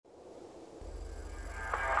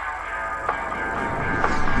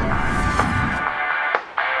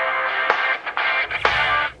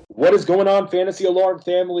What is going on, Fantasy Alarm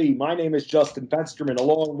family? My name is Justin Fensterman,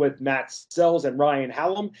 along with Matt Sells and Ryan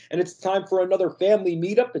Hallam, and it's time for another family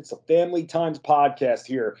meetup. It's a Family Times podcast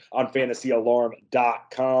here on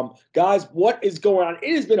FantasyAlarm.com. Guys, what is going on?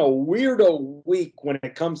 It has been a weirdo week when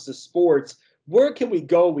it comes to sports. Where can we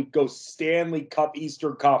go? We go Stanley Cup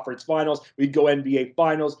Eastern Conference Finals. We go NBA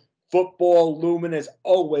Finals. Football looming as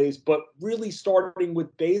always, but really starting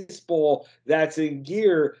with baseball that's in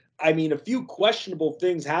gear. I mean, a few questionable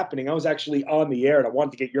things happening. I was actually on the air, and I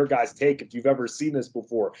wanted to get your guys' take if you've ever seen this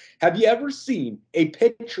before. Have you ever seen a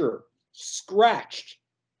pitcher scratched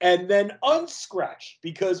and then unscratched?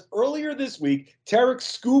 Because earlier this week, Tarek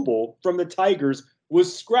Skubal from the Tigers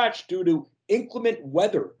was scratched due to inclement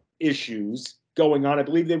weather issues going on. I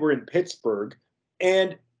believe they were in Pittsburgh.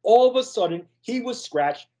 And all of a sudden, he was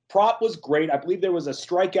scratched. Prop was great. I believe there was a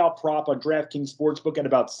strikeout prop on DraftKings Sportsbook at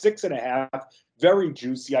about 6.5. Very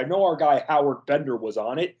juicy. I know our guy Howard Bender was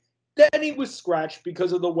on it. Then he was scratched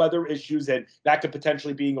because of the weather issues, and that could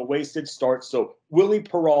potentially being a wasted start. So Willie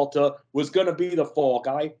Peralta was going to be the fall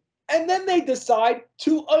guy. And then they decide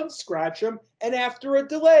to unscratch him, and after a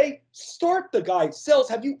delay, start the guy. Sells,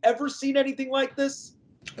 have you ever seen anything like this?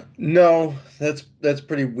 No, that's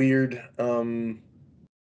pretty weird. I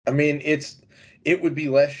mean, it would be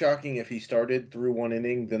less shocking if he started through one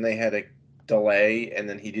inning, then they had a delay, and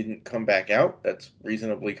then he didn't come back out. That's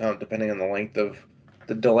reasonably common, depending on the length of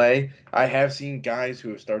the delay. I have seen guys who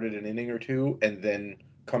have started an inning or two and then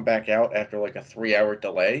come back out after like a 3-hour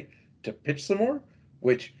delay to pitch some more,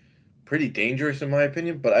 which pretty dangerous in my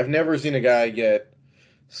opinion. But I've never seen a guy get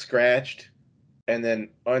scratched and then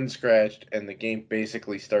unscratched, and the game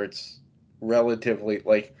basically starts relatively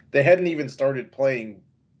like they hadn't even started playing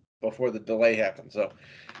before the delay happened. So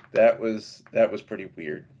that was pretty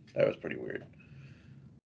weird. That was pretty weird.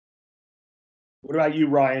 What about you,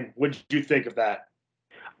 Ryan? What did you think of that?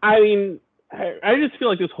 I mean, I just feel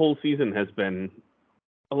like this whole season has been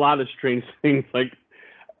a lot of strange things. Like,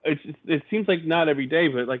 it seems like not every day,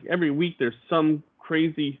 but like every week there's some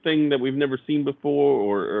crazy thing that we've never seen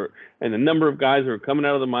before, and the number of guys who are coming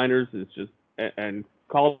out of the minors is just and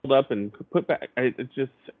called up and put back.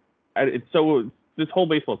 This whole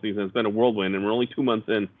baseball season has been a whirlwind, and we're only 2 months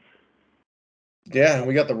in. Yeah, and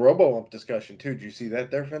we got the Robo-Ump discussion, too. Did you see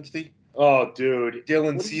that there, Fensty? Oh, dude.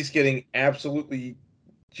 Dylan Cease getting absolutely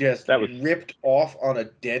just ripped off on a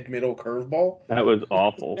dead middle curveball. That was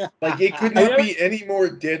awful. Like, it could not be any more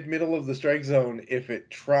dead middle of the strike zone if it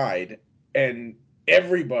tried. And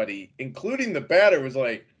everybody, including the batter, was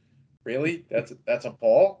like, really? That's a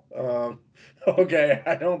ball? Okay,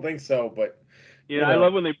 I don't think so, but... Yeah, I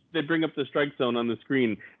love when they bring up the strike zone on the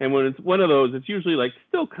screen, and when it's one of those, it's usually like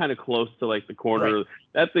still kind of close to like the corner. Right.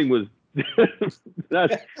 That thing was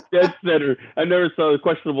that's dead center. I never saw a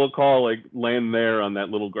questionable call like land there on that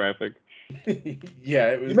little graphic. Yeah,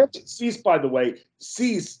 it was. You mentioned Cease, by the way.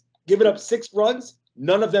 Cease giving up 6 runs,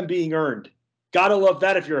 none of them being earned. Gotta love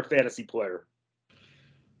that if you're a fantasy player.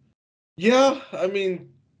 Yeah, I mean,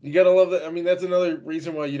 you gotta love that. I mean, that's another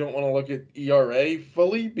reason why you don't want to look at ERA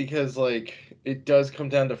fully, because like it does come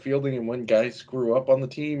down to fielding and when guys screw up on the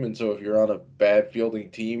team. And so if you're on a bad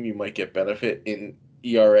fielding team, you might get benefit in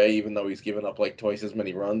ERA, even though he's given up like twice as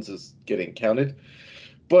many runs as getting counted.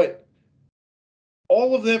 But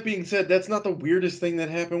all of that being said, that's not the weirdest thing that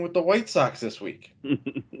happened with the White Sox this week.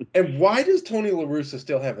 And why does Tony La Russa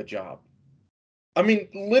still have a job? I mean,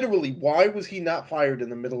 literally, why was he not fired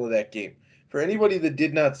in the middle of that game? For anybody that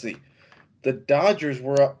did not see, the Dodgers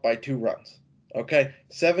were up by 2 runs. Okay,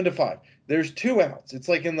 7-5. There's 2 outs. It's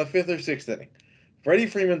like in the 5th or 6th inning. Freddie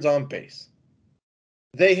Freeman's on base.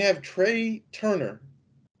 They have Trey Turner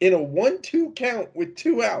in a 1-2 count with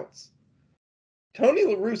 2 outs. Tony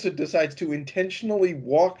La Russa decides to intentionally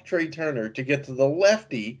walk Trey Turner to get to the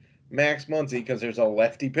lefty, Max Muncy, because there's a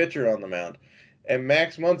lefty pitcher on the mound. And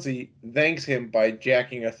Max Muncy thanks him by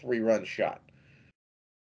jacking a 3-run shot.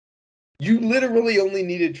 You literally only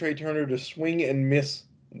needed Trey Turner to swing and miss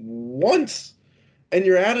once, and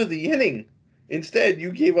you're out of the inning. Instead,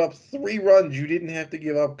 you gave up 3 runs you didn't have to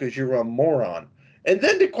give up because you're a moron. And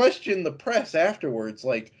then to question the press afterwards,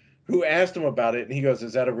 like, who asked him about it, and he goes,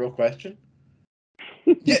 is that a real question?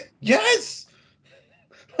 Yes!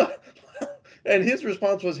 And his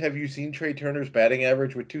response was, have you seen Trey Turner's batting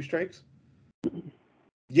average with 2 strikes?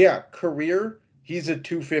 Yeah, career, he's a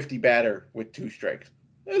 .250 batter with 2 strikes.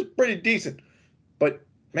 That's pretty decent. But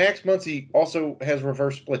Max Muncy also has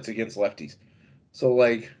reverse splits against lefties. So,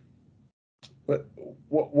 like,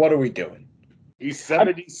 what are we doing? He's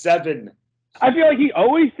 77. I feel like he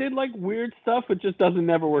always did like weird stuff. It just doesn't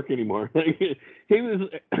never work anymore.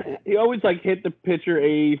 He always like hit the pitcher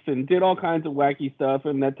eighth and did all kinds of wacky stuff.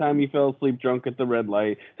 And that time he fell asleep drunk at the red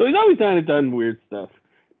light. So he's always kind of done weird stuff.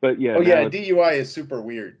 But yeah, Oh yeah, DUI is super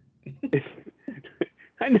weird.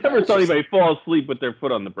 I never saw anybody fall asleep with their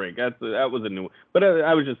foot on the brake. That was a new one. But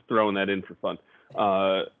I was just throwing that in for fun.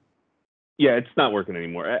 Yeah, it's not working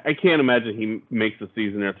anymore. I can't imagine he makes the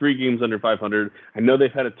season. They're 3 games under 500. I know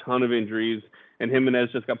they've had a ton of injuries, and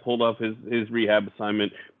Jimenez just got pulled off his rehab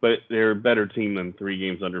assignment, but they're a better team than 3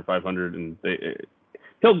 games under 500. And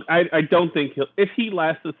I don't think if he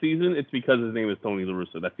lasts the season, it's because his name is Tony La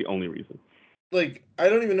Russa. That's the only reason. Like, I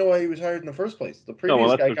don't even know why he was hired in the first place. The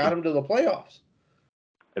previous guy got him to the playoffs.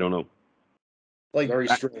 I don't know. Like, very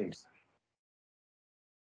strange.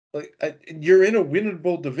 You're in a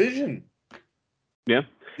winnable division. Yeah,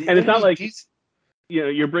 and it's not like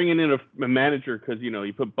you're bringing in a manager because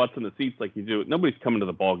you put butts in the seats like you do. Nobody's coming to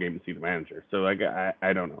the ball game to see the manager, so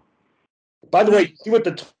I don't know. By the way, see what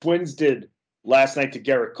the Twins did last night to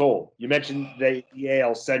Garrett Cole. You mentioned the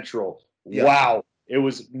AL Central. Yeah. Wow, it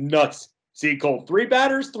was nuts. See, Cole, 3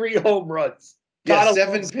 batters, 3 home runs. Yeah,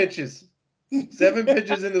 7 pitches. 7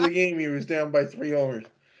 pitches into the game, he was down by 3 homers.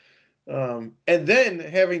 And then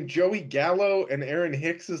having Joey Gallo and Aaron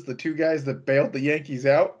Hicks as the 2 guys that bailed the Yankees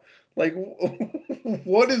out. Like,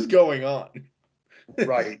 what is going on?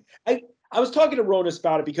 Right. I was talking to Ronas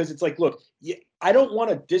about it because it's like, look, I don't want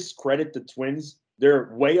to discredit the Twins. They're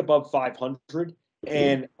way above 500.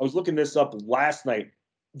 And I was looking this up last night.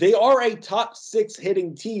 They are a top 6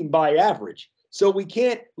 hitting team by average. So we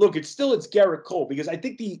can't look, it's Garrett Cole, because I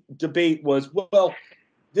think the debate was, well,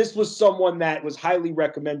 this was someone that was highly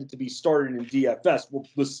recommended to be started in DFS. Well,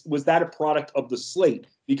 was that a product of the slate?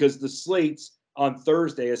 Because the slates on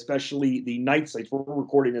Thursday, especially the night slates, we're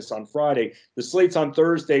recording this on Friday, the slates on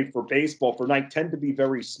Thursday for baseball for night tend to be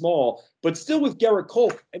very small. But still with Garrett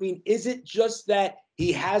Cole, I mean, is it just that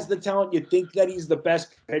he has the talent? You think that he's the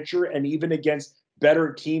best pitcher, and even against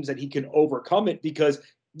better teams that he can overcome it? Because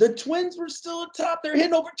the Twins were still at top. They're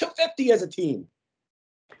hitting over 250 as a team.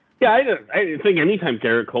 Yeah, I think anytime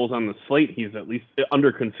Garrett Cole's on the slate, he's at least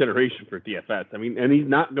under consideration for DFS. I mean, and he's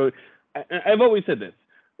not going. I've always said this: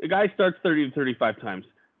 a guy starts 30 to 35 times.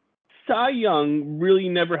 Cy Young really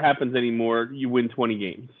never happens anymore. You win 20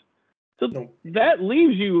 games, so that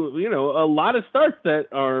leaves you, a lot of starts that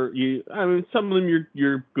are you. I mean, some of them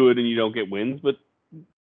you're good and you don't get wins, but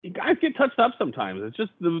guys get touched up sometimes. It's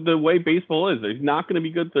just the way baseball is. He's not going to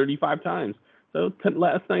be good 35 times. So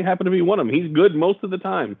last night happened to be one of them. He's good most of the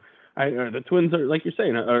time. The Twins are, like you're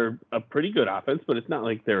saying, are a pretty good offense, but it's not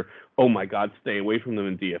like they're, oh my God, stay away from them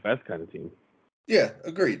in DFS kind of team. Yeah,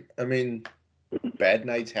 agreed. I mean, bad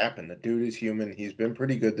nights happen. The dude is human. He's been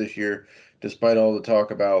pretty good this year, despite all the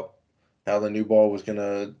talk about how the new ball was going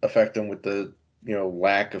to affect him with the,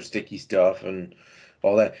 lack of sticky stuff and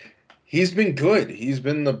all that. He's been good. He's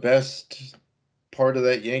been the best part of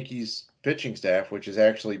that Yankees pitching staff, which has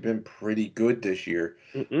actually been pretty good this year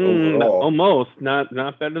overall. Almost not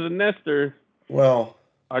better than Nestor. Well,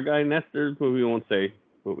 our guy Nestor, who we won't say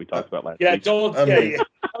what we talked about last week. Yeah, don't say it.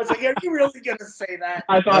 I was like, are you really gonna say that?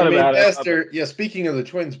 I thought about Nestor, yeah, speaking of the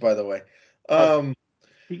Twins, by the way.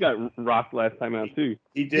 He got rocked last time out too.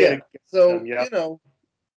 He did. Yeah, so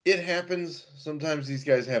it happens. Sometimes these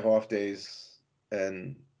guys have off days.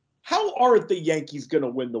 And how are the Yankees gonna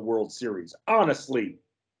win the World Series? Honestly.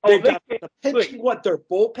 They've got the pitching, their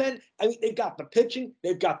bullpen. I mean, they've got the pitching,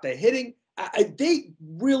 they've got the hitting. They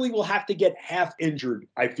really will have to get half injured,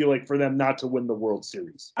 I feel like, for them not to win the World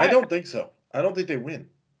Series. I don't think so. I don't think they win.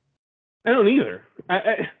 I don't either.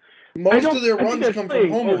 Most of their runs come from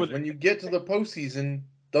homers. When you get to the postseason,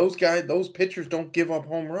 those pitchers don't give up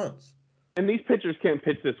home runs. And these pitchers can't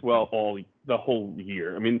pitch this well the whole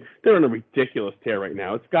year. I mean, they're on a ridiculous tear right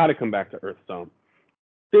now. It's got to come back to Earth Zone.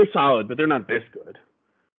 They're solid, but they're not this good.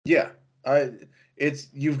 Yeah,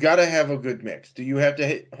 you've got to have a good mix. Do you have to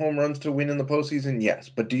hit home runs to win in the postseason? Yes,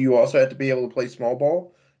 but do you also have to be able to play small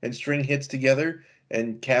ball and string hits together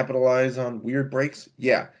and capitalize on weird breaks?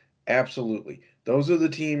 Yeah, absolutely. Those are the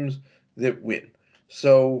teams that win.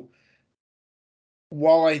 So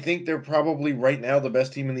while I think they're probably right now the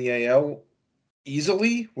best team in the AL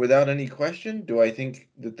easily, without any question, do I think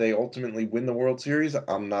that they ultimately win the World Series?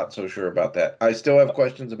 I'm not so sure about that. I still have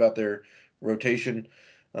questions about their rotation.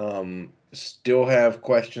 Still have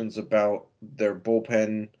questions about their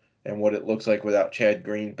bullpen and what it looks like without Chad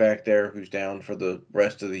Green back there, who's down for the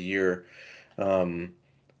rest of the year. And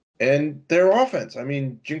their offense. I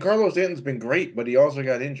mean, Giancarlo Stanton's been great, but he also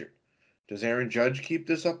got injured. Does Aaron Judge keep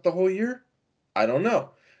this up the whole year? I don't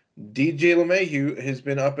know. DJ LeMahieu has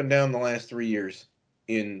been up and down the last 3 years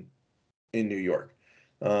in New York.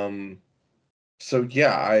 So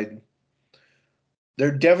yeah,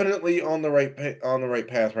 they're definitely on the right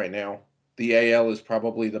path right now. The AL is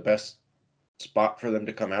probably the best spot for them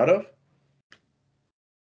to come out of,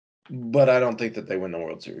 but I don't think that they win the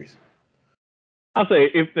World Series. I'll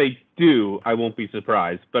say if they do, I won't be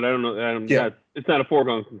surprised, but I don't know. It's not a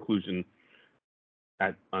foregone conclusion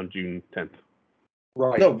on June 10th.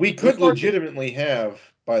 Right. No, we could legitimately have,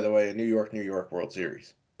 by the way, a New York World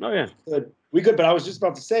Series. Oh, yeah. We could, but I was just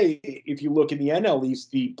about to say, if you look in the NL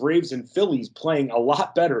East, the Braves and Phillies playing a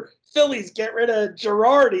lot better. Phillies get rid of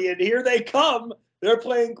Girardi, and here they come. They're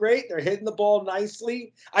playing great. They're hitting the ball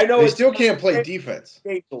nicely. I know they still can't play defense.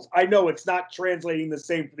 Angels. I know it's not translating the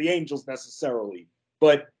same for the Angels necessarily,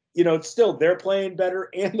 but it's still they're playing better,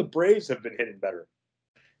 and the Braves have been hitting better.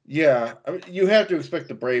 Yeah, I mean, you have to expect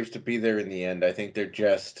the Braves to be there in the end. I think they're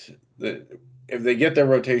just if they get their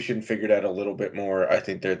rotation figured out a little bit more, I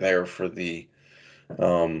think they're there for the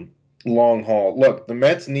long haul. Look, the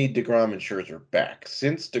Mets need DeGrom and Scherzer back.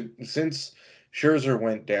 Since Scherzer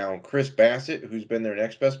went down, Chris Bassett, who's been their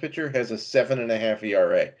next best pitcher, has a 7.5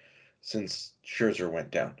 ERA since Scherzer went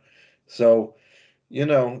down. So,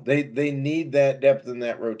 they need that depth in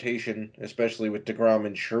that rotation, especially with DeGrom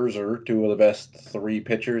and Scherzer, two of the best 3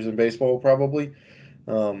 pitchers in baseball, probably.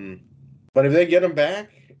 But if they get them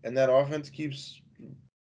back and that offense keeps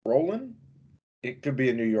rolling, it could be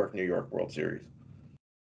a New York World Series.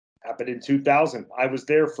 Happened in 2000. I was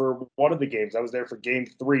there for one of the games. I was there for Game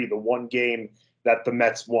 3, the one game that the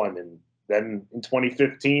Mets won. And then in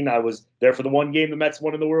 2015, I was there for the one game the Mets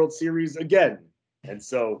won in the World Series again. And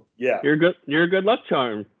so, yeah. You're a good luck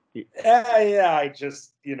charm. Yeah, I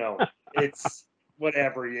just, it's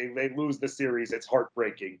whatever. They lose the series. It's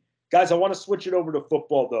heartbreaking. Guys, I want to switch it over to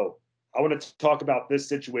football, though. I want to talk about this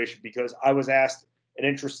situation because I was asked an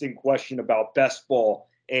interesting question about best ball.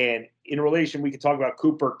 And in relation, we could talk about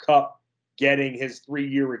Cooper Kupp getting his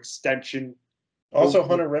 3-year extension. Also,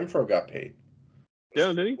 Hunter Renfroe got paid.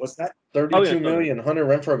 Yeah, did he? What's that? $32 million. Hunter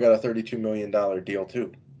Renfroe got a $32 million deal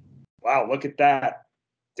too. Wow, look at that!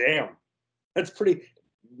 Damn, that's pretty.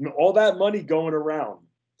 All that money going around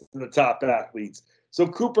to the top athletes. So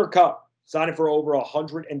Cooper Kupp signing for over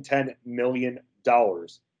 $110 million,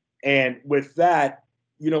 and with that,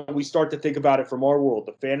 we start to think about it from our world,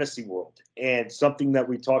 the fantasy world. And something that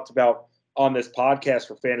we talked about on this podcast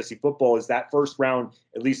for fantasy football is that first round,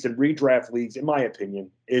 at least in redraft leagues, in my opinion,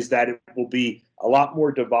 is that it will be a lot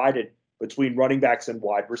more divided between running backs and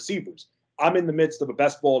wide receivers. I'm in the midst of a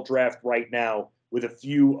best ball draft right now with a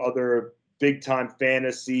few other big-time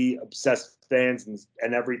fantasy obsessed fans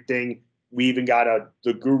and everything. We even got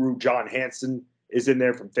the guru John Hansen is in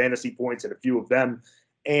there from Fantasy Points and a few of them.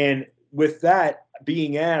 And with that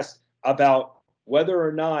being asked about whether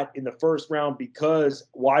or not in the first round, because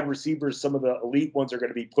wide receivers, some of the elite ones are going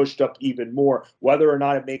to be pushed up even more, whether or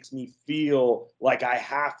not it makes me feel like I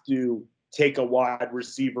have to take a wide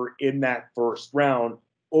receiver in that first round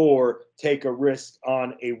or take a risk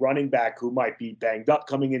on a running back who might be banged up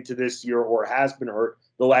coming into this year or has been hurt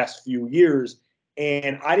the last few years.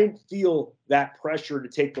 And I didn't feel that pressure to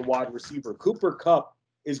take the wide receiver. Cooper Kupp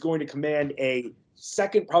is going to command a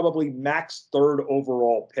second, probably max third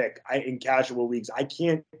overall pick in casual leagues. I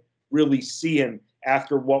can't really see him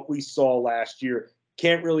after what we saw last year.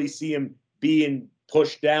 Can't really see him being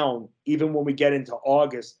pushed down even when we get into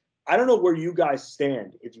August. I don't know where you guys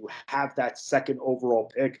stand if you have that second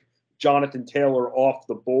overall pick, Jonathan Taylor off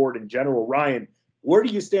the board in general. Ryan, where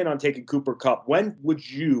do you stand on taking Cooper Kupp? When would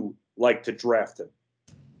you like to draft him?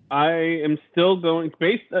 I am still going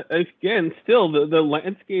based again. Still, the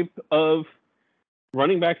landscape of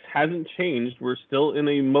running backs hasn't changed. We're still in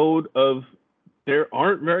a mode of there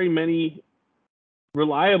aren't very many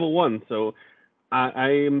reliable ones. So I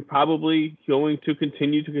am probably going to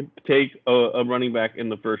continue to take a running back in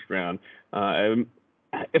the first round.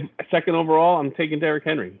 Second overall, I'm taking Derrick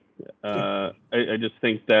Henry. I just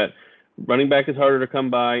think that running back is harder to come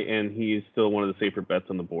by, and he's still one of the safer bets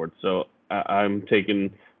on the board. So I'm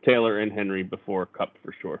taking Taylor and Henry before Kupp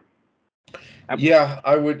for sure. Yeah,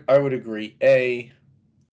 I would agree.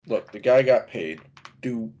 Look, the guy got paid.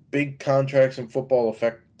 Do big contracts in football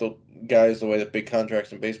affect the guys the way that big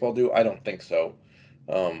contracts in baseball do? I don't think so.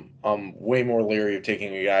 I'm way more leery of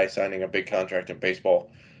taking a guy signing a big contract in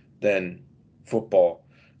baseball than football.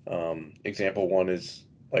 Example one is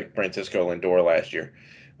like Francisco Lindor last year.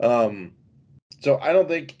 So I don't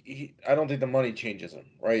think the money changes him,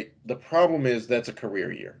 right? The problem is that's a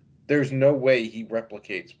career year. There's no way he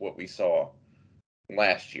replicates what we saw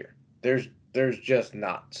last year. There's just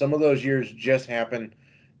not. Some of those years just happen.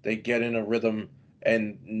 they get in a rhythm,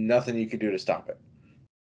 and nothing you can do to stop it.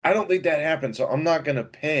 I don't think that happens, so I'm not going to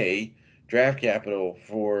pay draft capital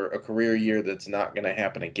for a career year that's not going to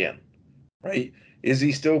happen again, right? Is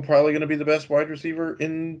he still probably going to be the best wide receiver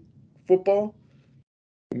in football?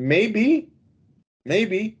 Maybe.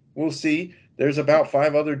 We'll see. There's about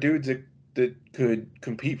 5 other dudes that could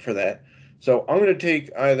compete for that. So I'm going to take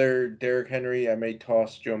either Derrick Henry. I may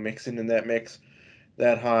toss Joe Mixon in that mix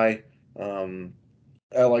that high.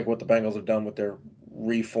 I like what the Bengals have done with their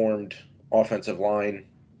reformed offensive line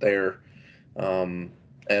there.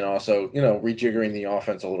 And also, rejiggering the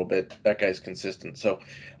offense a little bit. That guy's consistent. So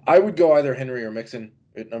I would go either Henry or Mixon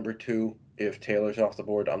at number 2 if Taylor's off the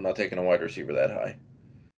board. I'm not taking a wide receiver that high.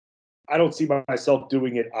 I don't see myself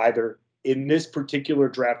doing it either. In this particular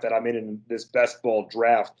draft that I'm in this best ball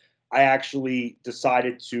draft, I actually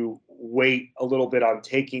decided to wait a little bit on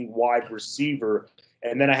taking wide receiver,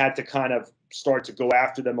 and then I had to kind of start to go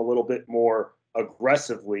after them a little bit more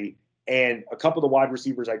aggressively. And a couple of the wide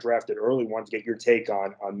receivers I drafted early, wanted to get your take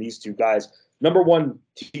on these two guys. Number 1,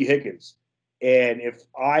 T. Higgins. And if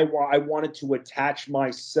I wanted to attach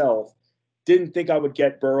myself, didn't think I would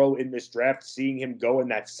get Burrow in this draft, seeing him go in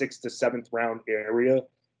that 6th to 7th round area,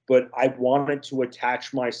 but I wanted to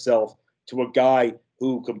attach myself to a guy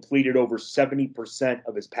who completed over 70%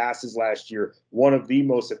 of his passes last year, one of the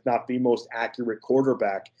most, if not the most accurate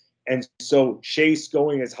quarterback. And so Chase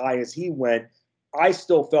going as high as he went, I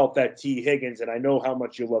still felt that T. Higgins, and I know how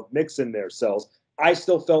much you love Mixon there, Sells, I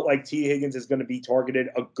still felt like T. Higgins is going to be targeted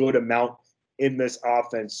a good amount in this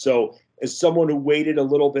offense. So as someone who waited a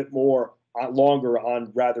little bit more longer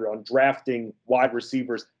on drafting wide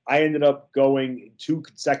receivers, I ended up going 2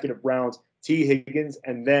 consecutive rounds, T. Higgins,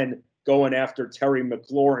 and then going after Terry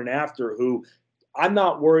McLaurin after, who I'm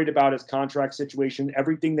not worried about his contract situation.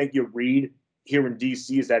 Everything that you read here in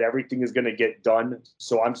DC is that everything is going to get done.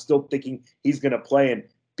 So I'm still thinking he's going to play. And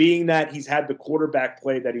being that he's had the quarterback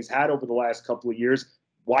play that he's had over the last couple of years,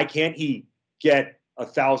 why can't he get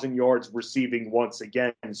 1,000 yards receiving once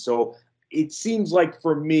again? So it seems like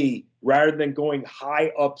for me, rather than going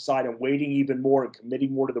high upside and waiting even more and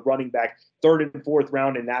committing more to the running back, 3rd and 4th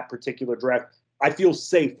round in that particular draft, I feel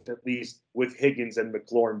safe at least with Higgins and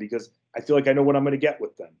McLaurin because I feel like I know what I'm going to get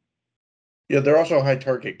with them. Yeah, they're also high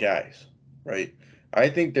target guys, right? I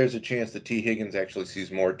think there's a chance that T. Higgins actually sees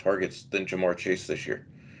more targets than Ja'Marr Chase this year.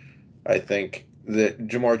 I think that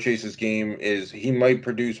Ja'Marr Chase's game is he might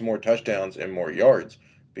produce more touchdowns and more yards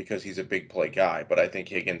because he's a big play guy, but I think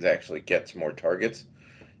Higgins actually gets more targets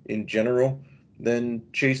in general than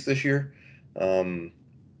Chase this year.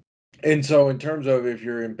 And so in terms of if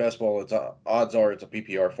you're in best ball, odds are it's a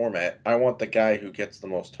PPR format. I want the guy who gets the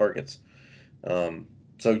most targets.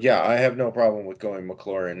 So yeah, I have no problem with going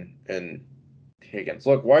McLaurin and Higgins.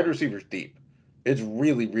 Look, wide receiver's deep. It's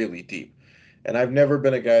really, really deep. And I've never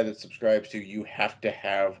been a guy that subscribes to you have to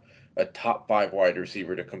have a top 5 wide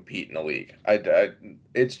receiver to compete in a league.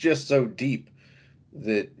 It's just so deep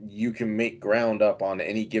that you can make ground up on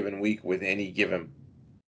any given week with any given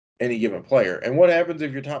player. And what happens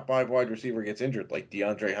if your top 5 wide receiver gets injured, like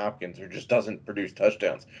DeAndre Hopkins, or just doesn't produce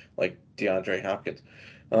touchdowns, like DeAndre Hopkins?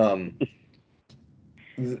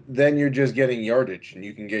 Then you're just getting yardage, and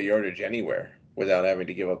you can get yardage anywhere without having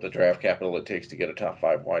to give up the draft capital it takes to get a top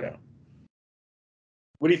 5 wideout.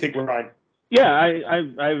 What do you think, Ryan? Yeah,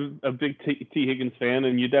 I'm a big T. Higgins fan,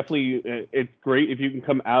 and you definitely, it's great if you can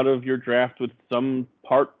come out of your draft with some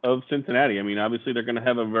part of Cincinnati. I mean, obviously they're going to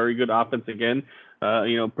have a very good offense again.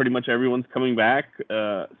 Pretty much everyone's coming back.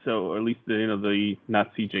 So at least the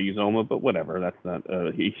not CJ Uzomah, but whatever. That's not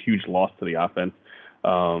a huge loss to the offense.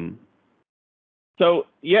 So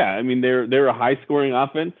yeah, I mean they're a high scoring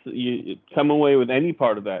offense. You come away with any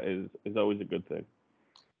part of that is always a good thing.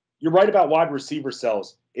 You're right about wide receiver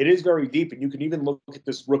cells. It is very deep, and you can even look at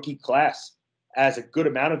this rookie class as a good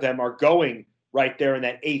amount of them are going right there in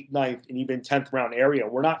that 8th, 9th, and even 10th round area.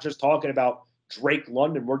 We're not just talking about Drake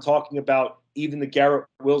London. We're talking about even the Garrett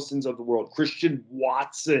Wilsons of the world, Christian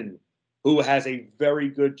Watson, who has a very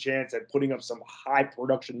good chance at putting up some high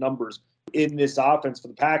production numbers in this offense for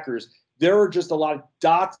the Packers. There are just a lot of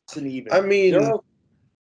Dotson even. I mean,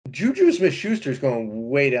 Juju Smith-Schuster's going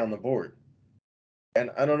way down the board. And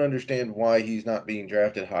I don't understand why he's not being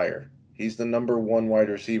drafted higher. He's the number 1 wide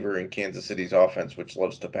receiver in Kansas City's offense, which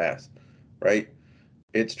loves to pass, right?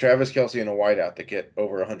 It's Travis Kelce and a wideout that get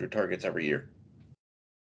over 100 targets every year.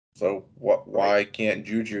 So why can't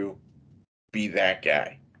Juju be that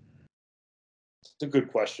guy? It's a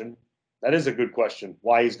good question. That is a good question,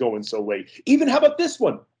 why he's going so late. Even how about this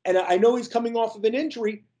one? And I know he's coming off of an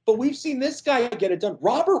injury, but we've seen this guy get it done.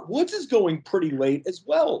 Robert Woods is going pretty late as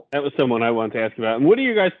well. That was someone I wanted to ask about. And what are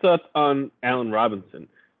your guys' thoughts on Allen Robinson?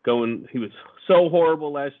 He was so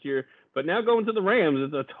horrible last year, but now going to the Rams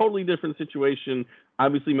is a totally different situation.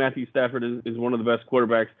 Obviously, Matthew Stafford is one of the best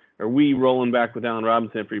quarterbacks. Are we rolling back with Allen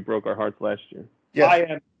Robinson after he broke our hearts last year?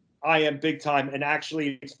 Yes. I am big time. And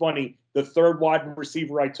actually, it's funny. The third wide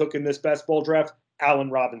receiver I took in this best ball draft, Allen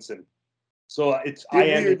Robinson. So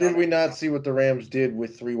Did we not see what the Rams did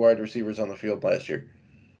with 3 wide receivers on the field last year?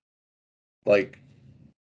 Like,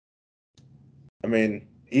 I mean,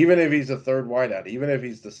 even if he's a third wideout, even if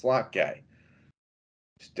he's the slot guy,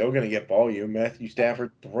 still going to get volume. Matthew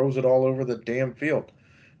Stafford throws it all over the damn field.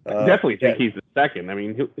 I definitely think he's the second. I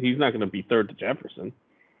mean, he's not going to be third to Jefferson.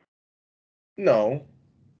 No,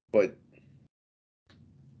 but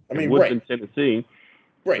I mean, Woods in Tennessee.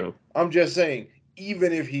 Right. So. I'm just saying,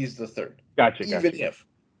 even if he's the third. Gotcha. Even if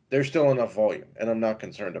there's still enough volume, and I'm not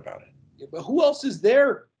concerned about it. Yeah, but who else is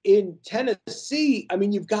there in Tennessee? I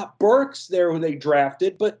mean, you've got Burks there who they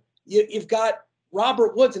drafted, but you've got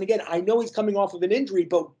Robert Woods. And again, I know he's coming off of an injury,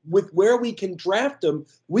 but with where we can draft him,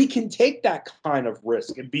 we can take that kind of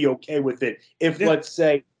risk and be okay with it. If, let's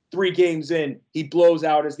say, 3 games in, he blows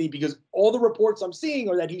out his knee, because all the reports I'm seeing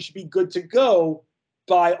are that he should be good to go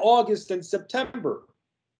by August and September.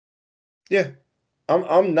 Yeah.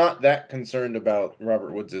 I'm not that concerned about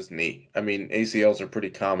Robert Woods' knee. I mean, ACLs are pretty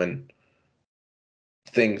common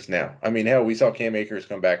things now. I mean, hell, we saw Cam Akers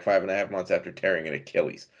come back 5.5 months after tearing an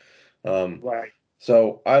Achilles. Right.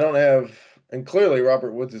 So I don't have, and clearly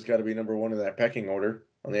Robert Woods has got to be number 1 in that pecking order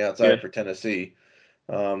on the outside for Tennessee.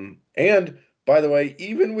 And by the way,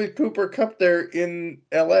 even with Cooper Kupp there in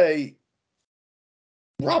LA,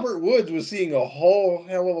 Robert Woods was seeing a whole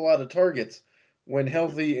hell of a lot of targets when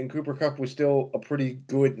healthy, and Cooper Kupp was still a pretty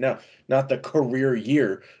good, now, not the career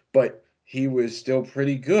year, but he was still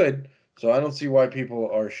pretty good. So I don't see why people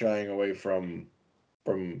are shying away from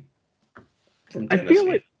Tennessee.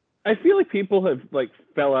 I feel like people have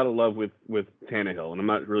fell out of love with Tannehill, and I'm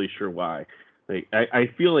not really sure why. I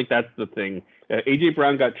feel like that's the thing. A.J.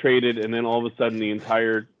 Brown got traded, and then all of a sudden the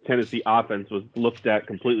entire Tennessee offense was looked at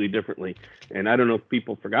completely differently. And I don't know if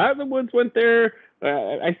people forgot that Woods went there.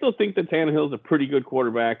 I still think that Tannehill's a pretty good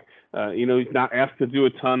quarterback. He's not asked to do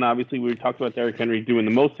a ton. Obviously, we talked about Derrick Henry doing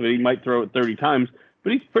the most of it. He might throw it 30 times,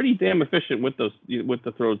 but he's pretty damn efficient with the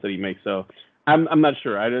throws that he makes. So I'm not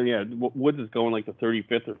sure. Woods is going like the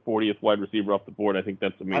 35th or 40th wide receiver off the board. I think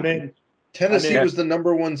that's amazing. Tennessee was the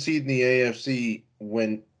number 1 seed in the AFC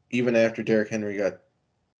even after Derrick Henry got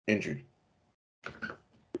injured.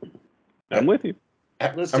 I'm with you.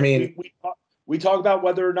 Listen, we talk about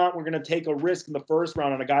whether or not we're going to take a risk in the first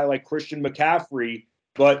round on a guy like Christian McCaffrey,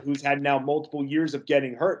 but who's had now multiple years of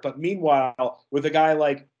getting hurt. But meanwhile, with a guy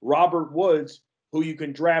like Robert Woods, who you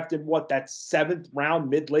can draft in that 7th round,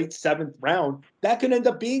 mid-late 7th round, that can end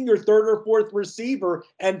up being your 3rd or 4th receiver.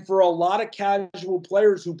 And for a lot of casual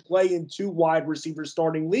players who play in 2 wide receiver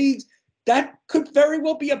starting leagues, that could very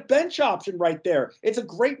well be a bench option right there. It's a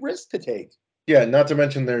great risk to take. Yeah, not to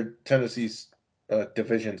mention their Tennessee's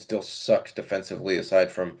division still sucks defensively.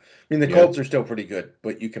 Aside from, the Colts are still pretty good,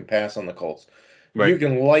 but you can pass on the Colts. Right. You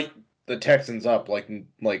can light the Texans up like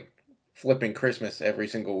flipping Christmas every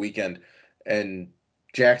single weekend. And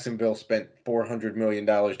Jacksonville spent $400 million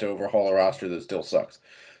to overhaul a roster that still sucks.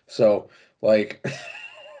 So, I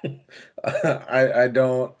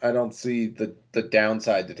don't see the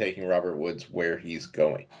downside to taking Robert Woods where he's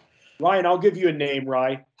going. Ryan, I'll give you a name,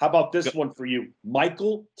 Ryan. How about this one for you?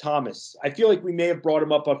 Michael Thomas. I feel like we may have brought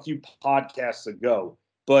him up a few podcasts ago,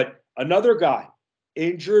 but another guy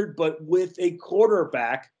injured, but with a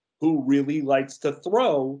quarterback who really likes to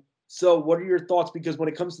throw. So what are your thoughts? Because when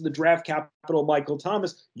it comes to the draft capital, Michael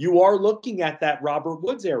Thomas, you are looking at that Robert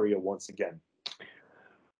Woods area once again.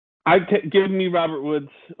 Give me Robert Woods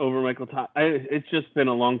over Michael Thomas. It's just been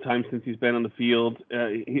a long time since he's been on the field.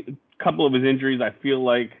 A couple of his injuries, I feel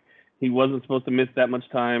like he wasn't supposed to miss that much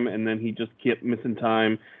time, and then he just kept missing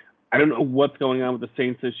time. I don't know what's going on with the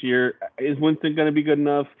Saints this year. Is Winston going to be good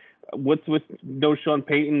enough? What's with no Sean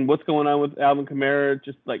Payton? What's going on with Alvin Kamara?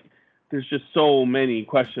 There's just so many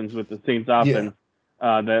questions with the Saints offense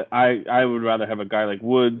that I would rather have a guy like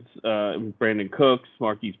Woods, Brandon Cooks,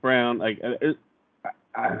 Marquise Brown.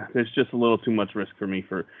 There's just a little too much risk for me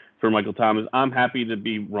for Michael Thomas. I'm happy to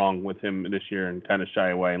be wrong with him this year and kind of shy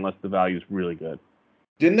away unless the value is really good.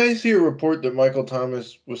 Didn't I see a report that Michael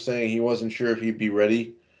Thomas was saying he wasn't sure if he'd be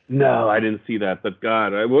ready? No, I didn't see that, but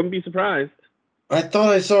God, I wouldn't be surprised. I thought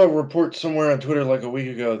I saw a report somewhere on Twitter like a week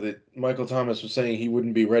ago that Michael Thomas was saying he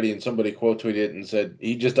wouldn't be ready, and somebody quote tweeted it and said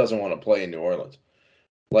he just doesn't want to play in New Orleans.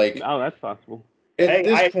 Oh, that's possible. At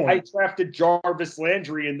this I point, drafted Jarvis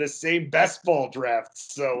Landry in the same best ball draft.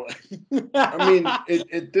 So, I mean,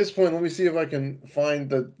 at this point, let me see if I can find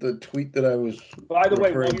the tweet that I was by the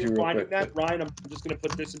way, while referring to you're real finding quick. that, Ryan, I'm just going to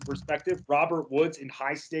put this in perspective. Robert Woods in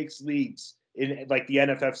high stakes leagues, in like the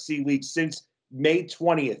NFFC league, since May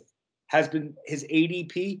 20th, has been his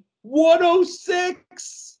ADP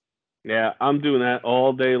 106. Yeah, I'm doing that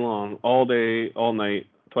all day long, all day, all night,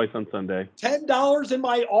 twice on Sunday. $10 in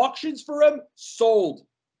my auctions for him, sold.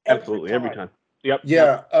 Absolutely, every time. Yep.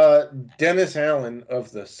 Yeah, Dennis Allen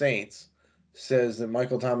of the Saints says that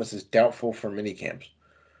Michael Thomas is doubtful for mini camps.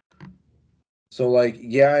 So, like,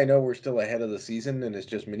 yeah, I know we're still ahead of the season and it's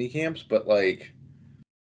just mini camps, but like,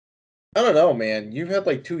 I don't know, man. You've had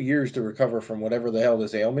like 2 years to recover from whatever the hell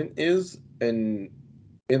this ailment is, and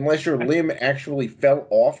unless your limb actually fell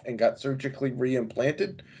off and got surgically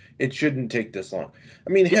reimplanted, it shouldn't take this long. I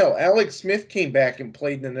mean, hell, Alex Smith came back and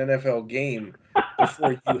played in an NFL game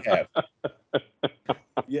before you have.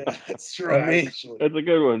 Yeah, that's true. I mean, actually, That's a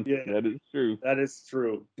good one. Yeah. That is true. that is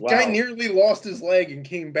true. the Wow. guy nearly lost his leg and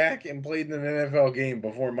came back and played in an NFL game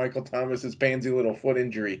before Michael Thomas's pansy little foot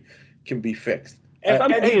injury can be fixed. And-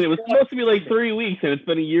 I'm and saying he's it was supposed to be like 3 weeks, and it's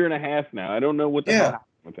been a year and a half now. I don't know what the hell happened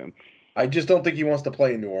with him. I just don't think he wants to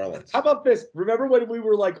play in New Orleans. How about this? Remember when we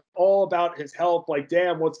were like all about his health, like,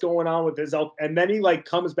 damn, what's going on with his health? And then he like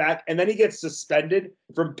comes back and then he gets suspended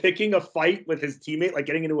from picking a fight with his teammate, like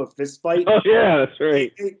getting into a fist fight. Oh yeah, that's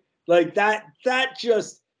right. Like that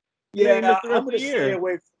just, He missed the rest I'm of going to the stay year.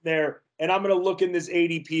 away from there. And I'm going to look in this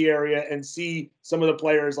ADP area and see some of the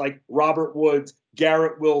players like Robert Woods,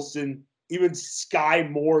 Garrett Wilson, even Sky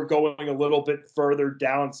Moore going a little bit further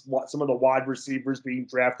down, some of the wide receivers being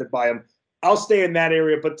drafted by him. I'll stay in that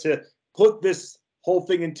area, but to put this whole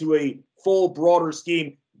thing into a full, broader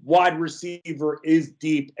scheme, wide receiver is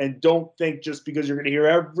deep. And don't think just because you're going to hear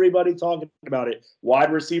everybody talking about it,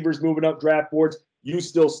 wide receivers moving up draft boards, you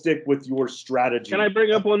still stick with your strategy. Can I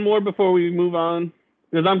bring up one more before we move on?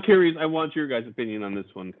 Because I'm curious. I want your guys' opinion on this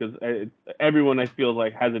one because everyone I feel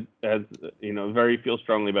like has very feel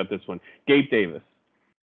strongly about this one. Gabe Davis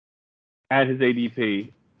at his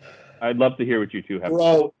ADP. I'd love to hear what you two have.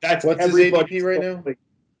 Bro, that's What's his everybody's ADP right now? darling.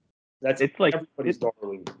 That's It's like everybody's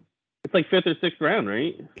darling. It's like 5th or 6th round,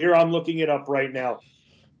 right? Here, I'm looking it up right now.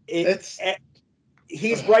 It's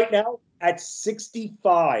He's right now at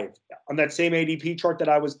 65 on that same ADP chart that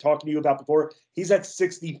I was talking to you about before. He's at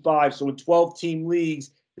 65. So in 12-team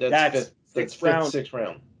leagues, that's fifth, round. sixth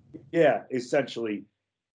round. Yeah, essentially.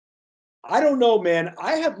 I don't know, man.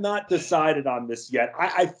 I have not decided on this yet.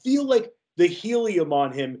 I feel like the helium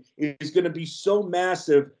on him is going to be so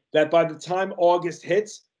massive that by the time August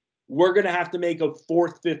hits, we're going to have to make a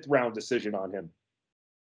 4th, 5th round decision on him.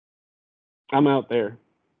 I'm out there.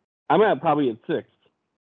 I'm at probably at 6th.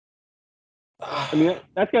 I mean,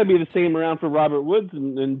 that's got to be the same around for Robert Woods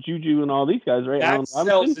and Juju and all these guys, right? Matt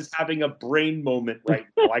Sells is having a brain moment right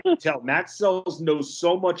now. I can tell. Matt Sells knows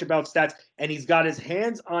so much about stats, and he's got his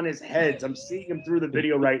hands on his heads. I'm seeing him through the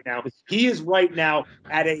video right now. He is right now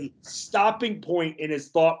at a stopping point in his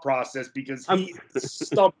thought process because he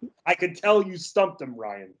stumped. I can tell you stumped him,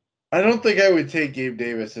 Ryan. I don't think I would take Gabe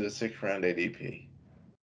Davis at a 6th round ADP.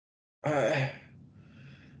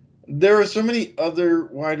 There are so many other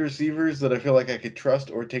wide receivers that I feel like I could trust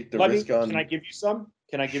or take the risk on. Can I give you some?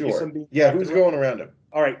 Can I give Sure. you some? Yeah, who's going around him?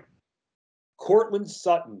 All right. Cortland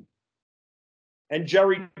Sutton and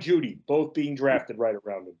Jerry Jeudy both being drafted right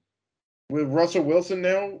around him. With Russell Wilson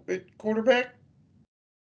now at quarterback?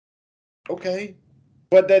 Okay.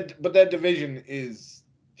 But that division is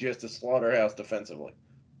just a slaughterhouse defensively.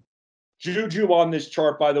 Juju on this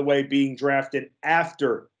chart, by the way, being drafted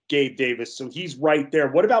after Gabe Davis, so he's right there.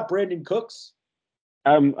 What about Brandon Cooks?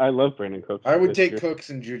 I love Brandon Cooks. I would take Cooks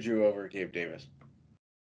and Juju over Gabe Davis.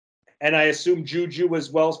 And I assume Juju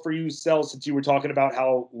as well for you, Sel, since you were talking about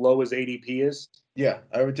how low his ADP is. Yeah,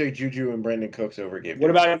 I would take Juju and Brandon Cooks over Gabe Davis.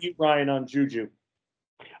 What about you, Ryan, on Juju?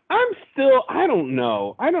 I don't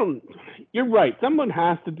know. You're right. Someone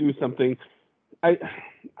has to do something. I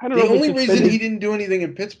don't know. The only reason he didn't do anything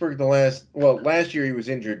in Pittsburgh last year he was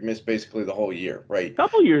injured, missed basically the whole year, right? A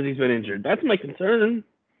couple years he's been injured. That's my concern.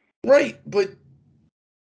 Right, but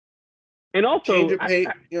and also I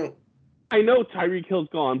know Tyreek Hill's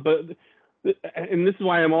gone, but and this is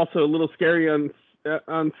why I'm also a little scary on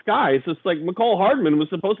Sky. It's just like McCall Hardman was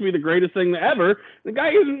supposed to be the greatest thing ever. The guy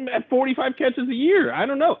isn't at 45 catches a year. I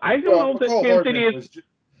don't know. I don't know if Kansas City is.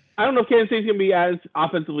 I don't know if Kansas City's going to be as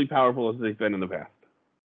offensively powerful as they've been in the past.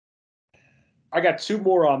 I got 2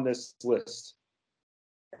 more on this list.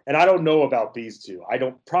 And I don't know about these 2.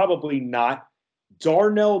 Probably not.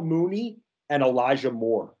 Darnell Mooney and Elijah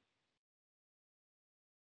Moore.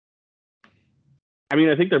 I mean,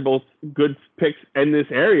 I think they're both good picks in this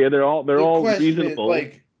area. They're all reasonable.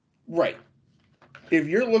 Is, right. If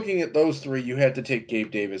you're looking at those three, you have to take Gabe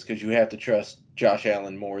Davis because you have to trust Josh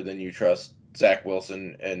Allen more than you trust Zach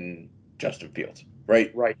Wilson and Justin Fields,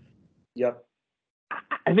 right? Right. Yep.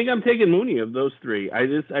 I think I'm taking Mooney of those three.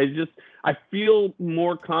 I feel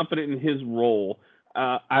more confident in his role.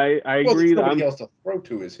 I agree that nobody else to throw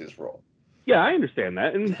to is his role. Yeah, I understand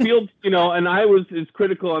that. And Fields, and I was as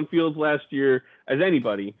critical on Fields last year as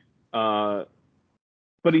anybody. But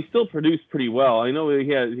he still produced pretty well. I know he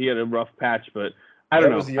had a rough patch, but I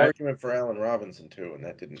don't know. That was the argument for Allen Robinson too, and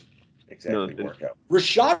that didn't exactly work out.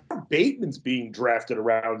 Rashad Bateman's being drafted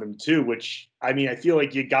around him too, which I mean, I feel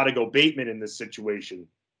like you got to go Bateman in this situation.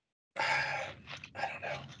 I don't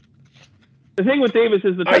know. The thing with Davis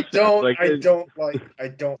is I don't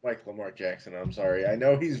like Lamar Jackson. I'm sorry. I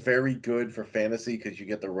know he's very good for fantasy because you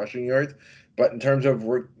get the rushing yards, but in terms of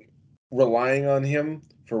relying on him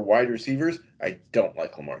for wide receivers, I don't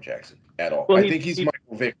like Lamar Jackson at all. Well, I think he's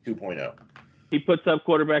Michael Vick 2.0. He puts up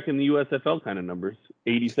quarterback in the USFL kind of numbers,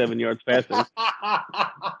 87 yards passing.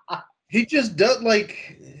 He just does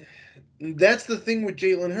that's the thing with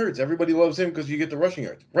Jalen Hurts. Everybody loves him because you get the rushing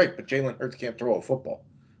yards. Right, but Jalen Hurts can't throw a football.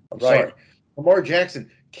 I'm sorry. Lamar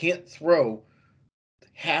Jackson can't throw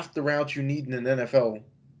half the routes you need in an NFL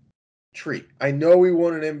tree. I know he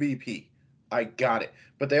won an MVP. I got it.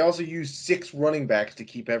 But they also use 6 running backs to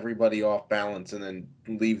keep everybody off balance and then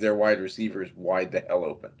leave their wide receivers wide the hell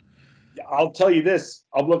open. I'll tell you this.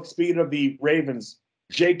 Speaking of the Ravens,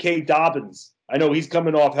 J.K. Dobbins. I know he's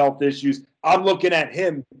coming off health issues. I'm looking at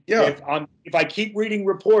him. Yeah. If I keep reading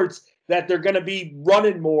reports that they're going to be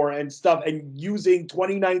running more and stuff and using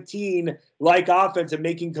 2019 like offense and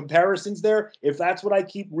making comparisons there, if that's what I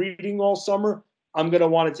keep reading all summer, I'm going to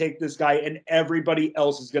want to take this guy, and everybody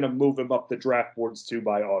else is going to move him up the draft boards too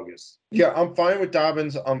by August. Yeah, I'm fine with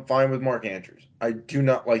Dobbins. I'm fine with Mark Andrews. I do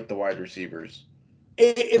not like the wide receivers.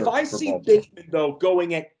 If I see Bateman, though,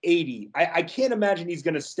 going at 80, I can't imagine he's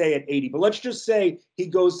going to stay at 80. But let's just say he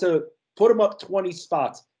goes to put him up 20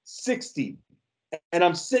 spots, 60, and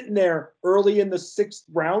I'm sitting there early in the 6th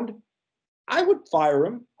round, I would fire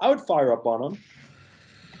him. I would fire up on him.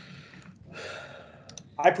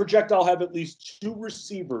 I project I'll have at least 2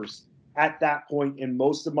 receivers at that point in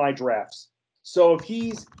most of my drafts. So if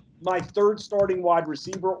he's my 3rd starting wide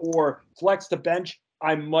receiver or flex to bench,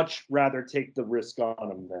 I much rather take the risk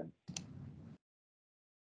on him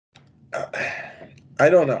then. I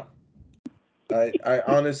don't know. I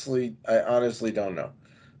honestly don't know.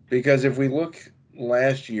 Because if we look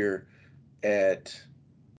last year at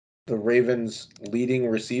the Ravens' leading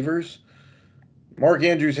receivers, Mark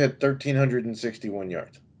Andrews had 1,361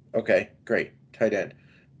 yards. Okay, great. Tight end.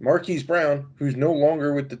 Marquise Brown, who's no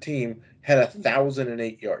longer with the team, had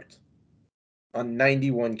 1,008 yards on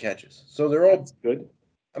 91 catches. So they're all good.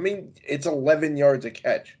 I mean, it's 11 yards a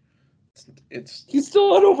catch. He's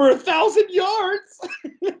still at over 1,000 yards.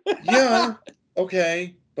 Yeah,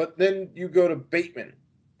 okay, but then you go to Bateman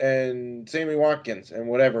and Sammy Watkins and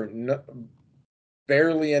whatever. No,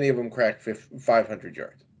 barely any of them cracked 500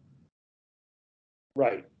 yards.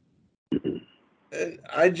 Right. And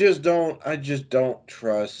I just don't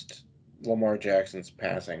trust Lamar Jackson's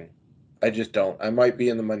passing. I just don't. I might be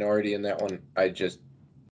in the minority in that one.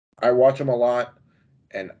 I watch him a lot,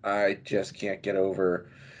 and I just can't get over.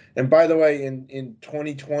 And by the way, in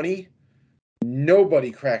 2020,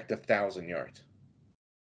 nobody cracked 1,000 yards.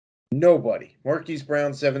 Nobody. Marquise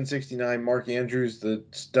Brown, 769. Mark Andrews, the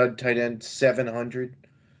stud tight end, 700.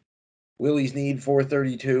 Willie Snead,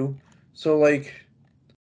 432. So,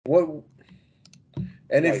 what?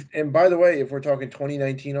 And and by the way, if we're talking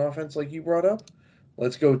 2019 offense, like you brought up,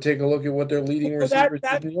 let's go take a look at what their leading receivers did.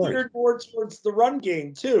 That geared more towards the run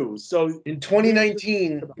game too. So in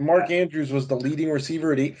 2019, Mark Andrews was the leading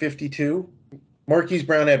receiver at 852. Marquise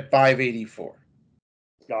Brown had 584.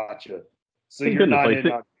 Gotcha. So you're not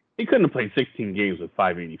in on. He couldn't have played 16 games with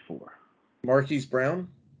 584. Marquise Brown?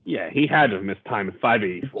 Yeah, he had to have missed time at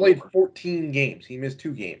 584. He played 14 games. He missed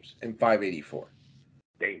 2 games in 584.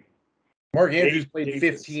 Dang. Mark Andrews played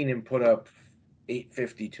 15 and put up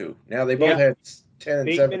 852. Now they both had 10 and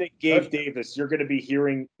 7. Bateman and Gabe Davis. We're going to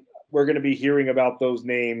be hearing about those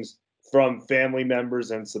names from family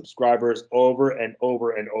members and subscribers over and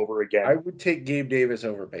over and over again. I would take Gabe Davis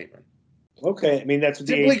over Bateman. Okay, I mean that's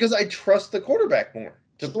simply because I trust the quarterback more.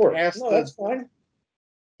 That's fine.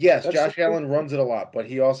 Yes, Josh Allen runs it a lot, but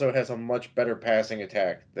he also has a much better passing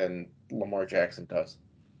attack than Lamar Jackson does.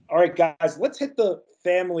 All right, guys, let's hit the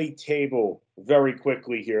family table very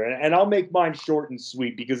quickly here. And I'll make mine short and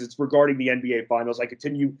sweet because it's regarding the NBA Finals. I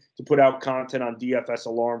continue to put out content on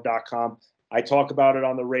DFSalarm.com. I talk about it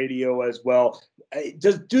on the radio as well.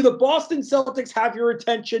 Do the Boston Celtics have your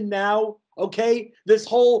attention now? Okay, this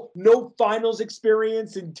whole no finals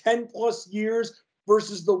experience in 10 plus years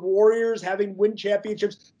versus the Warriors having win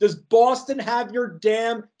championships. Does Boston have your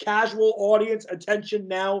damn casual audience attention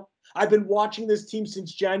now? I've been watching this team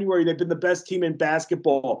since January. They've been the best team in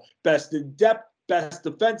basketball, best in depth, best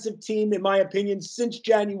defensive team, in my opinion, since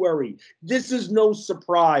January. This is no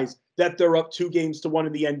surprise that they're up 2-1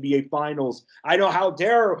 in the NBA Finals. I know, how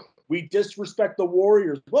dare we disrespect the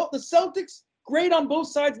Warriors. Well, the Celtics, great on both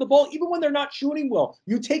sides of the ball, even when they're not shooting well.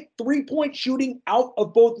 You take three-point shooting out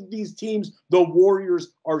of both of these teams, the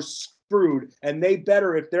Warriors are screwed. And they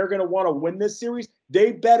better, if they're going to want to win this series,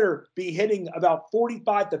 they better be hitting about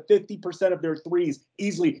 45 to 50% of their threes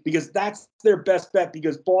easily, because that's their best bet,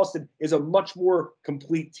 because Boston is a much more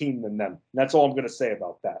complete team than them. And that's all I'm going to say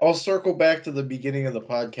about that. I'll circle back to the beginning of the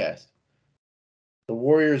podcast. The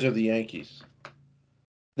Warriors are the Yankees.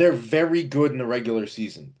 They're very good in the regular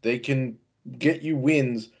season. They can get you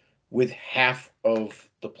wins with half of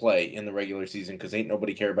the play in the regular season, because ain't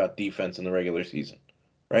nobody care about defense in the regular season,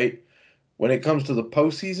 right? When it comes to the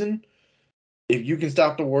postseason, if you can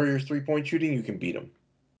stop the Warriors' three-point shooting, you can beat them,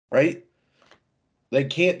 right? They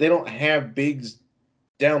don't have bigs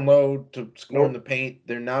down low to score in the paint.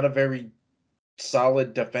 They're not a very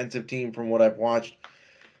solid defensive team from what I've watched.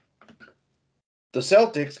 The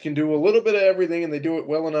Celtics can do a little bit of everything, and they do it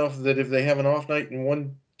well enough that if they have an off night in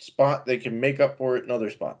one spot, they can make up for it in other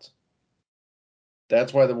spots.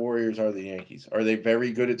 That's why the Warriors are the Yankees. Are they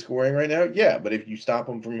very good at scoring right now? Yeah, but if you stop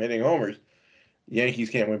them from hitting homers, the Yankees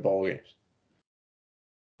can't win ball games.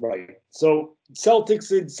 Right. So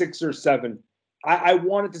Celtics in 6 or 7. I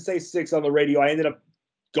wanted to say 6 on the radio. I ended up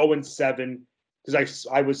going 7 because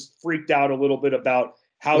I was freaked out a little bit about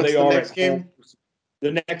how What's they the are next at game? home.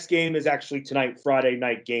 The next game is actually tonight, Friday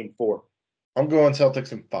night, game 4. I'm going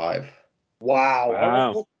Celtics in 5.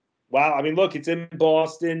 Wow. I mean, look, it's in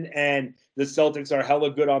Boston, and the Celtics are hella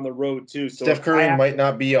good on the road, too. So Steph Curry might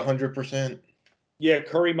not be 100%. Yeah,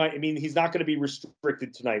 Curry might. I mean, he's not going to be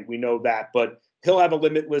restricted tonight. We know that. But he'll have a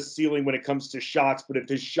limitless ceiling when it comes to shots. But if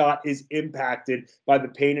his shot is impacted by the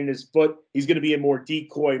pain in his foot, he's going to be in more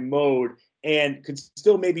decoy mode and could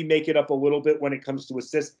still maybe make it up a little bit when it comes to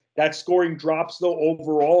assists. That scoring drops, though.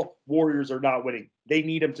 Overall, Warriors are not winning. They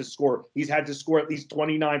need him to score. He's had to score at least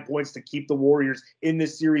 29 points to keep the Warriors in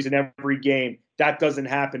this series in every game. That doesn't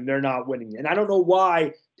happen. They're not winning. And I don't know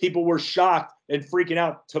why people were shocked and freaking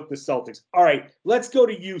out, took the Celtics. All right, let's go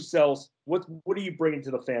to you, Cells. What are you bringing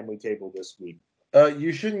to the family table this week?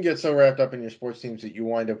 You shouldn't get so wrapped up in your sports teams that you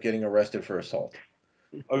wind up getting arrested for assault.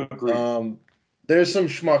 Agreed. There's some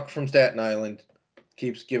schmuck from Staten Island,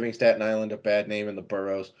 keeps giving Staten Island a bad name in the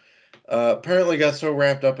boroughs. Apparently got so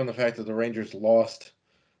wrapped up in the fact that the Rangers lost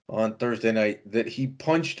on Thursday night that he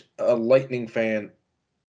punched a Lightning fan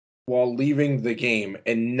while leaving the game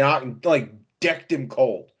and decked him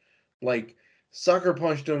cold. Like, sucker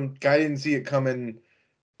punched him. Guy didn't see it coming.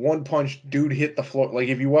 One punch, dude hit the floor. Like,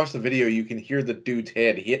 if you watch the video, you can hear the dude's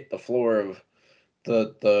head hit the floor of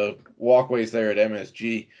the walkways there at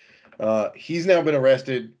MSG. He's now been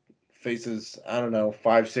arrested, faces,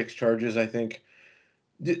 5-6 charges, I think.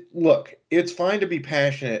 Look, it's fine to be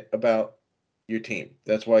passionate about your team.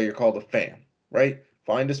 That's why you're called a fan, right?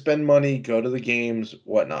 Fine to spend money, go to the games,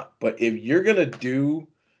 whatnot. But if you're going to do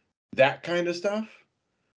that kind of stuff,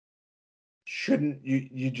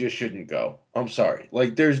 you just shouldn't go. I'm sorry.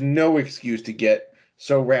 Like, there's no excuse to get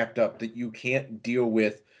so wrapped up that you can't deal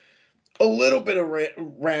with a little bit of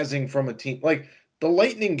razzing from a team. Like, the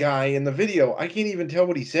Lightning guy in the video, I can't even tell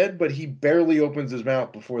what he said, but he barely opens his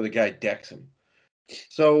mouth before the guy decks him.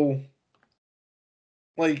 So,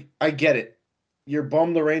 like, I get it. You're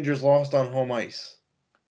bummed the Rangers lost on home ice.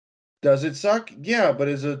 Does it suck? Yeah, but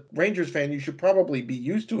as a Rangers fan, you should probably be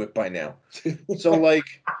used to it by now. So, like,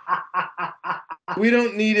 we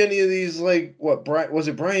don't need any of these, like, was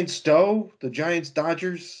it Brian Stowe, the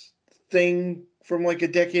Giants-Dodgers thing from, like, a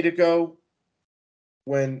decade ago?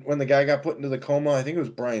 When the guy got put into the coma, I think it was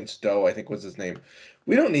Brian Stowe, I think was his name.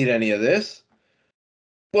 We don't need any of this.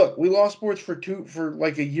 Look, we lost sports for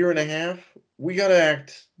like a year and a half. We got to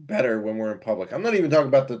act better when we're in public. I'm not even talking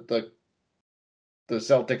about the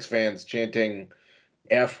Celtics fans chanting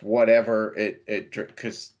F whatever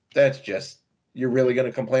because that's just, you're really going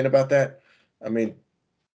to complain about that? I mean,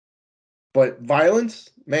 but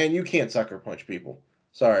violence, man, you can't sucker punch people.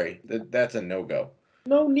 Sorry, that's a no-go.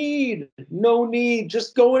 No need.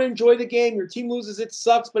 Just go and enjoy the game. Your team loses, it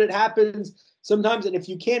sucks, but it happens sometimes. And if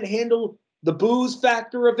you can't handle the booze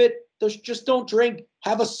factor of it, just don't drink.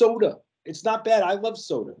 Have a soda. It's not bad. I love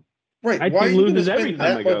soda. Right. My Why team are you loses spend every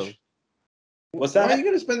time I go. What's Why are that? you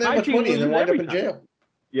going to spend that My much team money and then loses wind up every in time. jail?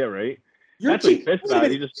 Yeah, right. Your That's what team. he's pissed Wait a about.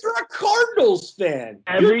 minute, you're a Cardinals fan.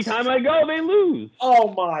 Every time I go, they lose.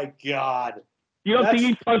 Oh my God. You don't see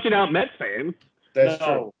That's- me punching out Mets fans. That's no.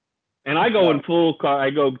 true. And I go No. in full car. I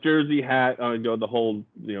go jersey, hat. I go the whole,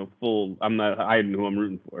 full. I'm not hiding who I'm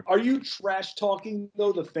rooting for. Are you trash talking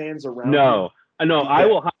though the fans around No, I know. Yeah. I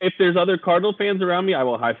will. If there's other Cardinal fans around me, I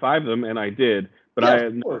will high five them, and I did. But Yeah,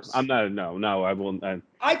 of course. I'm not. No, I won't.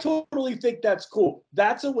 I totally think that's cool.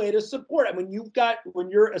 That's a way to support. I mean, when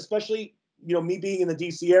you're especially, me being in the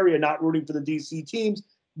DC area, not rooting for the DC teams,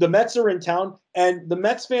 the Mets are in town and the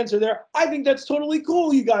Mets fans are there. I think that's totally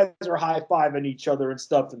cool. You guys are high-fiving each other and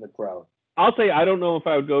stuff in the crowd. I'll say I don't know if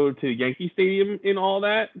I would go to Yankee Stadium in all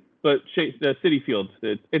that, but the Citi Field,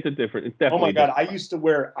 it's a different. It's definitely. Oh my God, different. I used to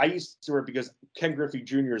wear because Ken Griffey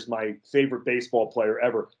Jr. is my favorite baseball player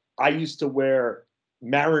ever. I used to wear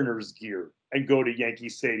Mariners gear and go to Yankee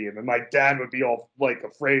Stadium, and my dad would be all like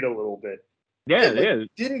afraid a little bit. Yeah, but yeah.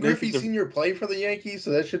 Didn't Griffey Sr. play for the Yankees?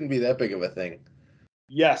 So that shouldn't be that big of a thing.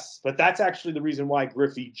 Yes, but that's actually the reason why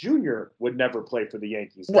Griffey Jr. would never play for the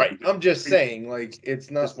Yankees. Right. I'm just saying, like,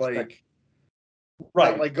 it's not like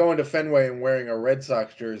right. not like going to Fenway and wearing a Red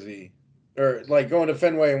Sox jersey, or like going to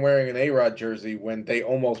Fenway and wearing an A-Rod jersey when they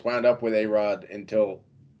almost wound up with A-Rod until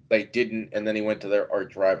they didn't, and then he went to their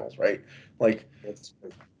arch rivals, right? Like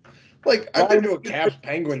I've been to a Cavs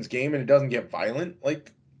Penguins game and it doesn't get violent.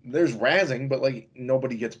 Like, there's razzing, but like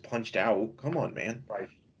nobody gets punched out. Come on, man. Right.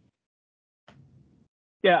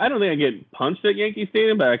 Yeah, I don't think I get punched at Yankee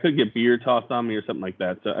Stadium, but I could get beer tossed on me or something like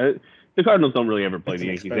that. So the Cardinals don't really ever play That's the an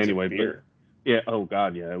Yankees expensive anyway. beer. But yeah, oh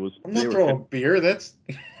God, yeah, it was. I'm not throwing beer. That's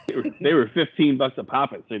they were $15 a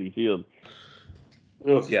pop at Citi Field.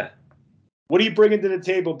 Ugh. yeah. What are you bringing to the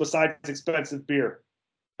table besides expensive beer?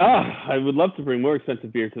 I would love to bring more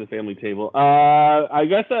expensive beer to the family table. I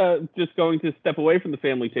guess just going to step away from the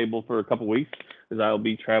family table for a couple weeks, as I'll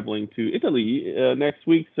be traveling to Italy next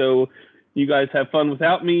week. So you guys have fun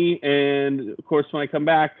without me. And, of course, when I come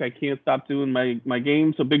back, I can't stop doing my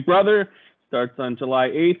game. So Big Brother starts on July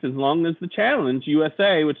 8th, as long as the Challenge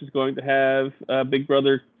USA, which is going to have Big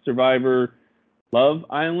Brother, Survivor, Love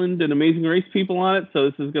Island, and Amazing Race people on it. So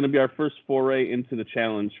this is going to be our first foray into the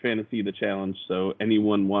challenge, Fantasy the Challenge. So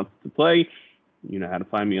anyone wants to play, you know how to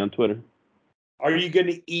find me on Twitter. Are you going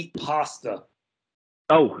to eat pasta?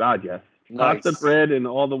 Oh, God, yes. Nice. Pasta, bread, and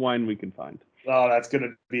all the wine we can find. Oh, that's going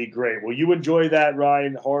to be great. Well, you enjoy that,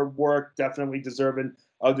 Ryan. Hard work, definitely deserving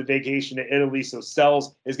of the vacation to Italy. So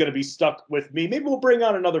Sells is going to be stuck with me. Maybe we'll bring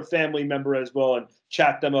on another family member as well and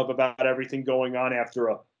chat them up about everything going on after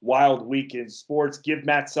a wild week in sports. Give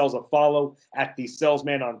Matt Sells a follow at the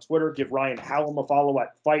Sellsman on Twitter. Give Ryan Hallam a follow at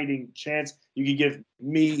Fighting Chance. You can give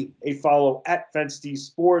me a follow at Fensty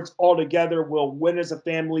Sports. All together, we'll win as a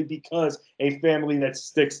family because a family that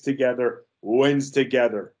sticks together wins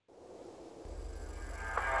together.